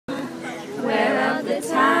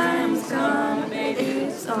time's gone, baby,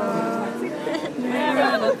 it's on.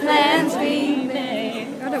 Wherever plans we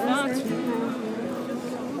made. I don't want to.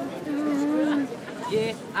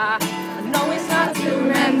 Yeah, I know it's hard to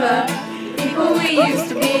remember people we used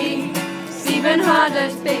to be. It's even harder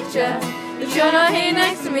to picture that you're not here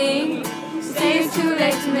next to me. Say it's too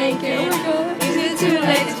late to make it. Is it too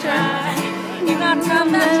late to try? You've not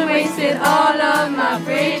come and wasted all of my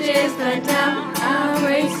bridges, but now I'm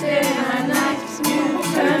wasting my nights.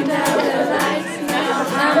 Turned out the lights, now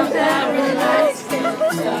I'm paralyzed.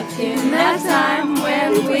 Stuck in that time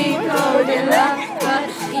when we called it love, but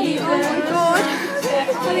even God.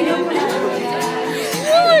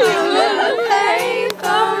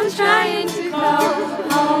 Payphones trying to call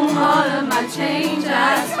home all of my change I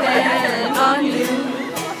spent on you.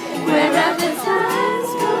 Wherever the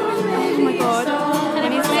time's gone, baby, oh my God.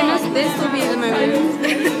 And if this will be the moment.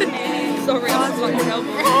 Sorry, I was like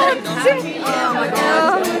elbow. Oh my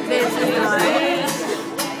God, this is nice.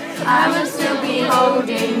 I will still be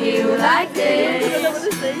holding you like this.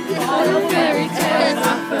 All the fairy tales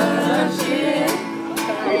are full of shit.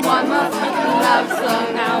 One more fucking love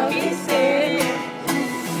song I'll be singing.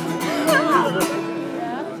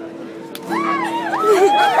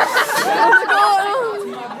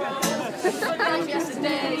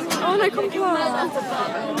 Oh my God! Oh no, come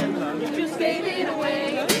on! You just gave it away.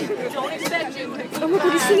 Don't expect you. Oh my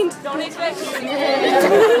God, he's singing. Don't expect you.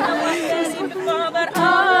 But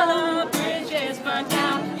all the bridges burned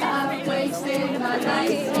down. I've wasted my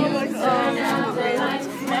life.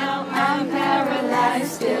 Now I'm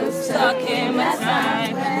paralyzed, still stuck in my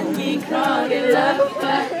time. We called it love,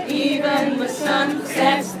 but even the sun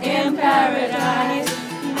sets in paradise.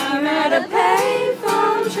 I'm at a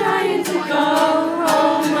payphone trying to go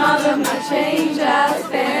home. All of my change I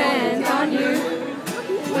spent on you.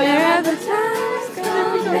 Wherever time's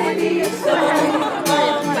gone, baby, it's gone.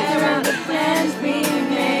 Wherever the plans we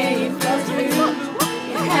made for two.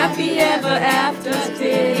 Happy ever after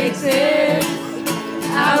did exist.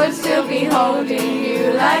 I would still be holding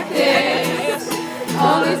you like this.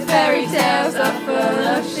 All these fairy tales are full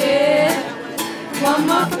of shit. One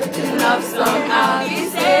more fucking love song I'll be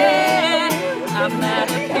singing. I'm at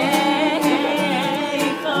a payphone.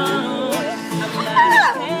 I'm at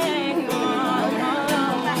a payphone.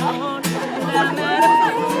 I'm at a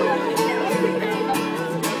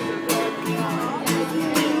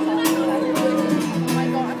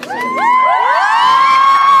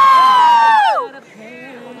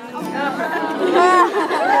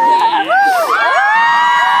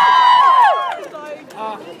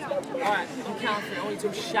to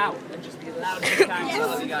shout and just be loud as you can.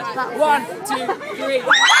 So you guys. 1, 2, 3.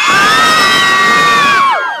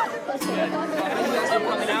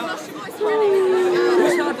 Who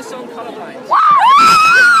started the song Colorblind?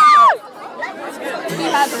 We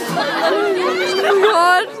have it. Oh my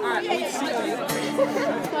God. Alright, I need to see you.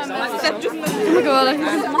 Oh my God. I'm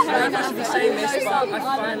actually the same this, but I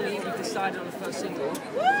finally decided on the first single.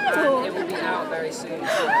 And it will be out very soon.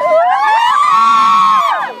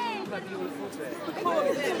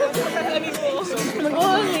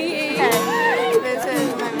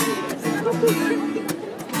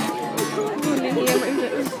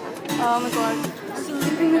 Oh my God.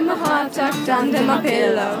 Sleeping with my heart tucked under my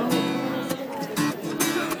pillow.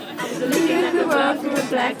 Looking at the world through a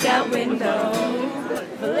blacked out window.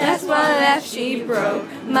 But that's one left, she broke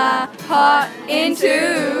my heart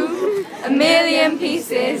into a million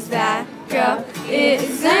pieces. That girl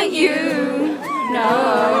isn't you.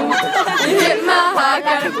 No. You hit my heart,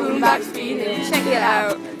 got a boombox beating. Check it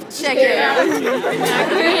out. Check it out.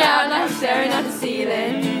 Knocking out like staring at the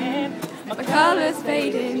ceiling. My colors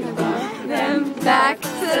fading, them back to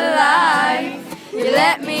life. You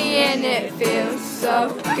let me in, it feels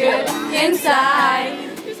so good inside.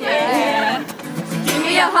 Yeah. Give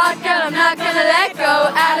me your heart, girl, I'm not gonna let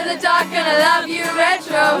go. Out of the dark, gonna love you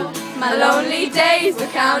retro. My lonely days were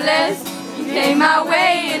countless. You came my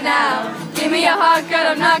way and now. Give me your heart, girl,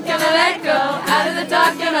 I'm not gonna let go. Out of the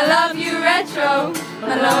dark, gonna love you retro.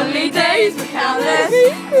 My lonely days were countless.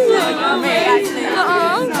 No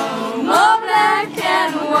more black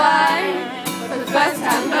and white. For the first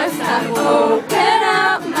time, open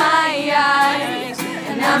up my eyes.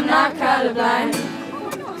 And I'm not colorblind.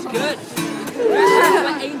 It's good.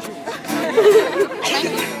 Angels.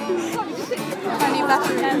 Funny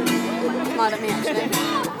battery. Mad at me actually.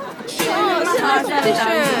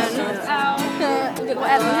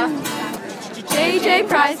 Whatever. JJ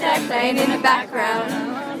Price tag playing in the background.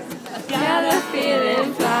 I got a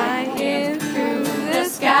feeling flying through the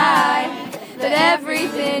sky that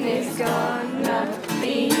everything is gonna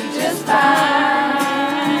be just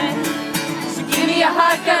fine. So give me a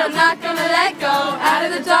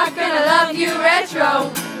love you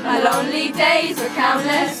retro. My lonely days were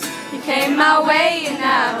countless. You came my way and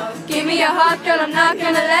now give me your heart, girl, I'm not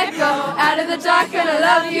gonna let go. Out of the dark, gonna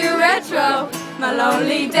love you retro. My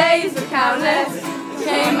lonely days were countless. You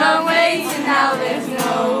came my way and now there's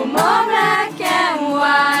no more black and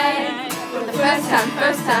white. For the first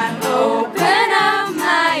time, open up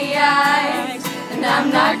my eyes, and I'm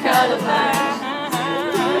not colorblind.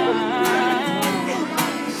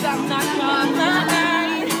 I'm not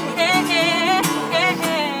colorblind.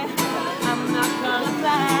 I'm not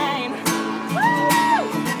colorblind.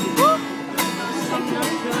 I'm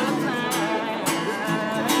not colorblind.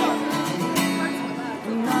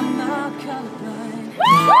 I'm not colorblind.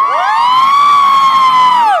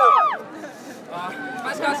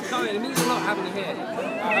 Thanks guys for coming, it means a lot having you here.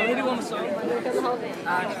 I'm going to do one more song. And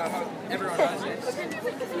I hope everyone knows it.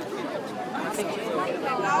 I think you will.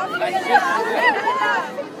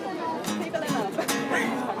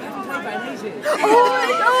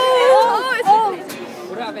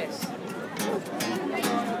 What about this?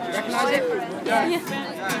 Recognise it? Yeah.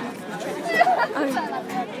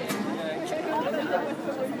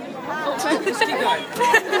 Just keep going.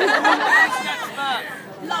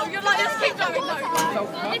 No, you're like, just keep going. No.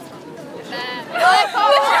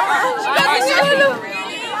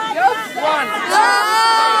 One,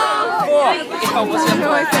 four. If I was your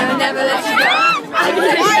boyfriend, I'll never let you go. I can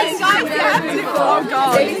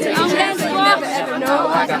never ever know.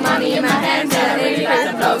 I got money in my hands and I think because I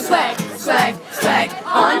blow swag, swag, swag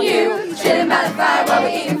on you. Chilling by the fire while we're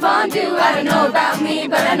eating fondue. I don't know about me,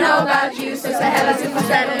 but I know about you. So say hello to my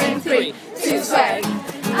settle in 3, 2, swag.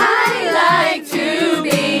 I like to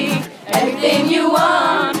be everything you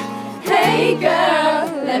want. Hey girl,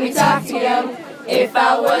 let me talk to you. If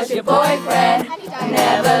I was your boyfriend, I'd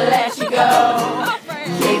never let you go.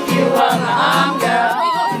 Keep you on my arm, girl,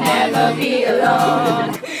 never be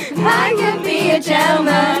alone. I can be a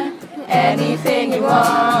gentleman, anything you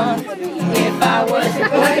want. If I was your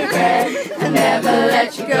boyfriend, I'd never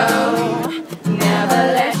let you go.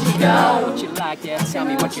 Never let you go. what you like, yeah, tell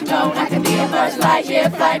me what you Don't I can be a first light, yeah,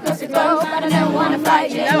 fly across the globe. I don't never wanna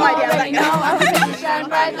fight, yeah, no idea, already know. I will make you shine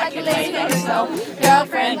bright like a lady in the snow.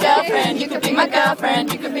 Girlfriend, girlfriend, you could be my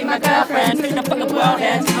girlfriend, you could be my girlfriend. Spin up on the world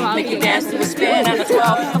hands, make you dance to a spin and a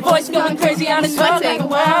 12. My voice going crazy on its own like a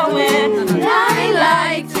whirlwind. I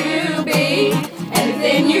like to be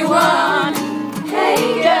anything you want.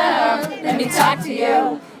 Hey girl, let me talk to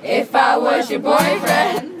you. If I was your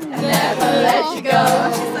boyfriend, I'd never let you go.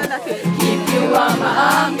 Keep you on my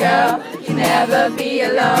arm, girl, you'll never be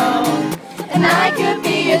alone. And I could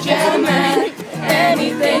be a gentleman,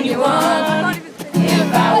 anything you want.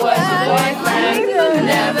 If I was your boyfriend, I'd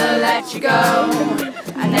never let you go.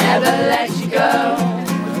 I'd never let you go.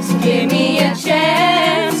 So give me a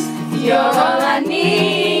chance, you're all I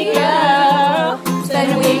need, girl.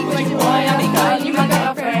 Spend a week with your boy, I'll be calling you my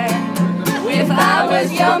girlfriend. If I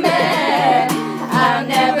was your man, I'll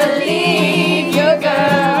never leave you,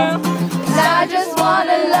 girl. 'Cause I just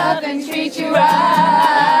wanna love and treat you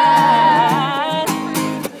right.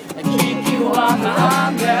 And keep you on my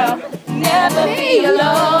arm, girl. Never be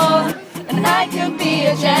alone. And I could be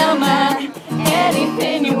a gentleman,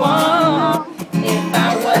 anything you want. If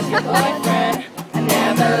I was your boyfriend, I'd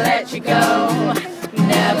never let you go.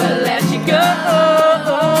 Never let you go.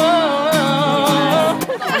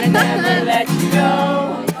 I'd never let you go.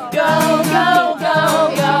 Go, go, go,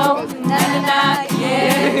 go. Na na na,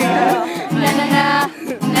 yeah, girl. Na na na,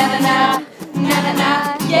 na na na, na na na,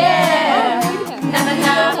 yeah. Na na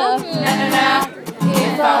na, na na na.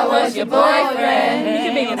 If I was your boyfriend, You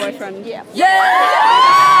could be your boyfriend, yeah. yeah.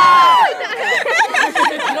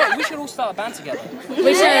 You know, we should all start a band together.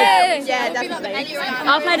 We should. Yeah, definitely.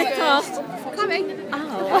 I'll play the guitar. Coming. Oh.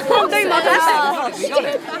 I can't do my best. We got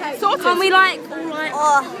it. Can we like all like...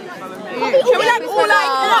 Can we like all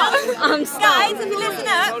like I'm guys, stuck. if you listen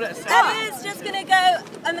up, Emma's just going to go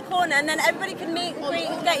in the corner and then everybody can meet and greet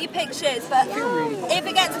and get your pictures. But if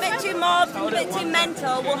it gets a bit too mobbed and a bit too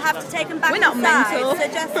mental, we'll have to take them back We're not inside. mental. So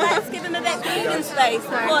just let's give them a bit of breathing space.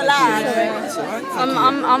 The poor lad.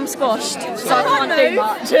 I'm squashed, so I can't do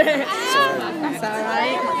much. That's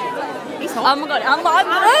alright. Oh my god, oh my god.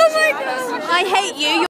 I hate you.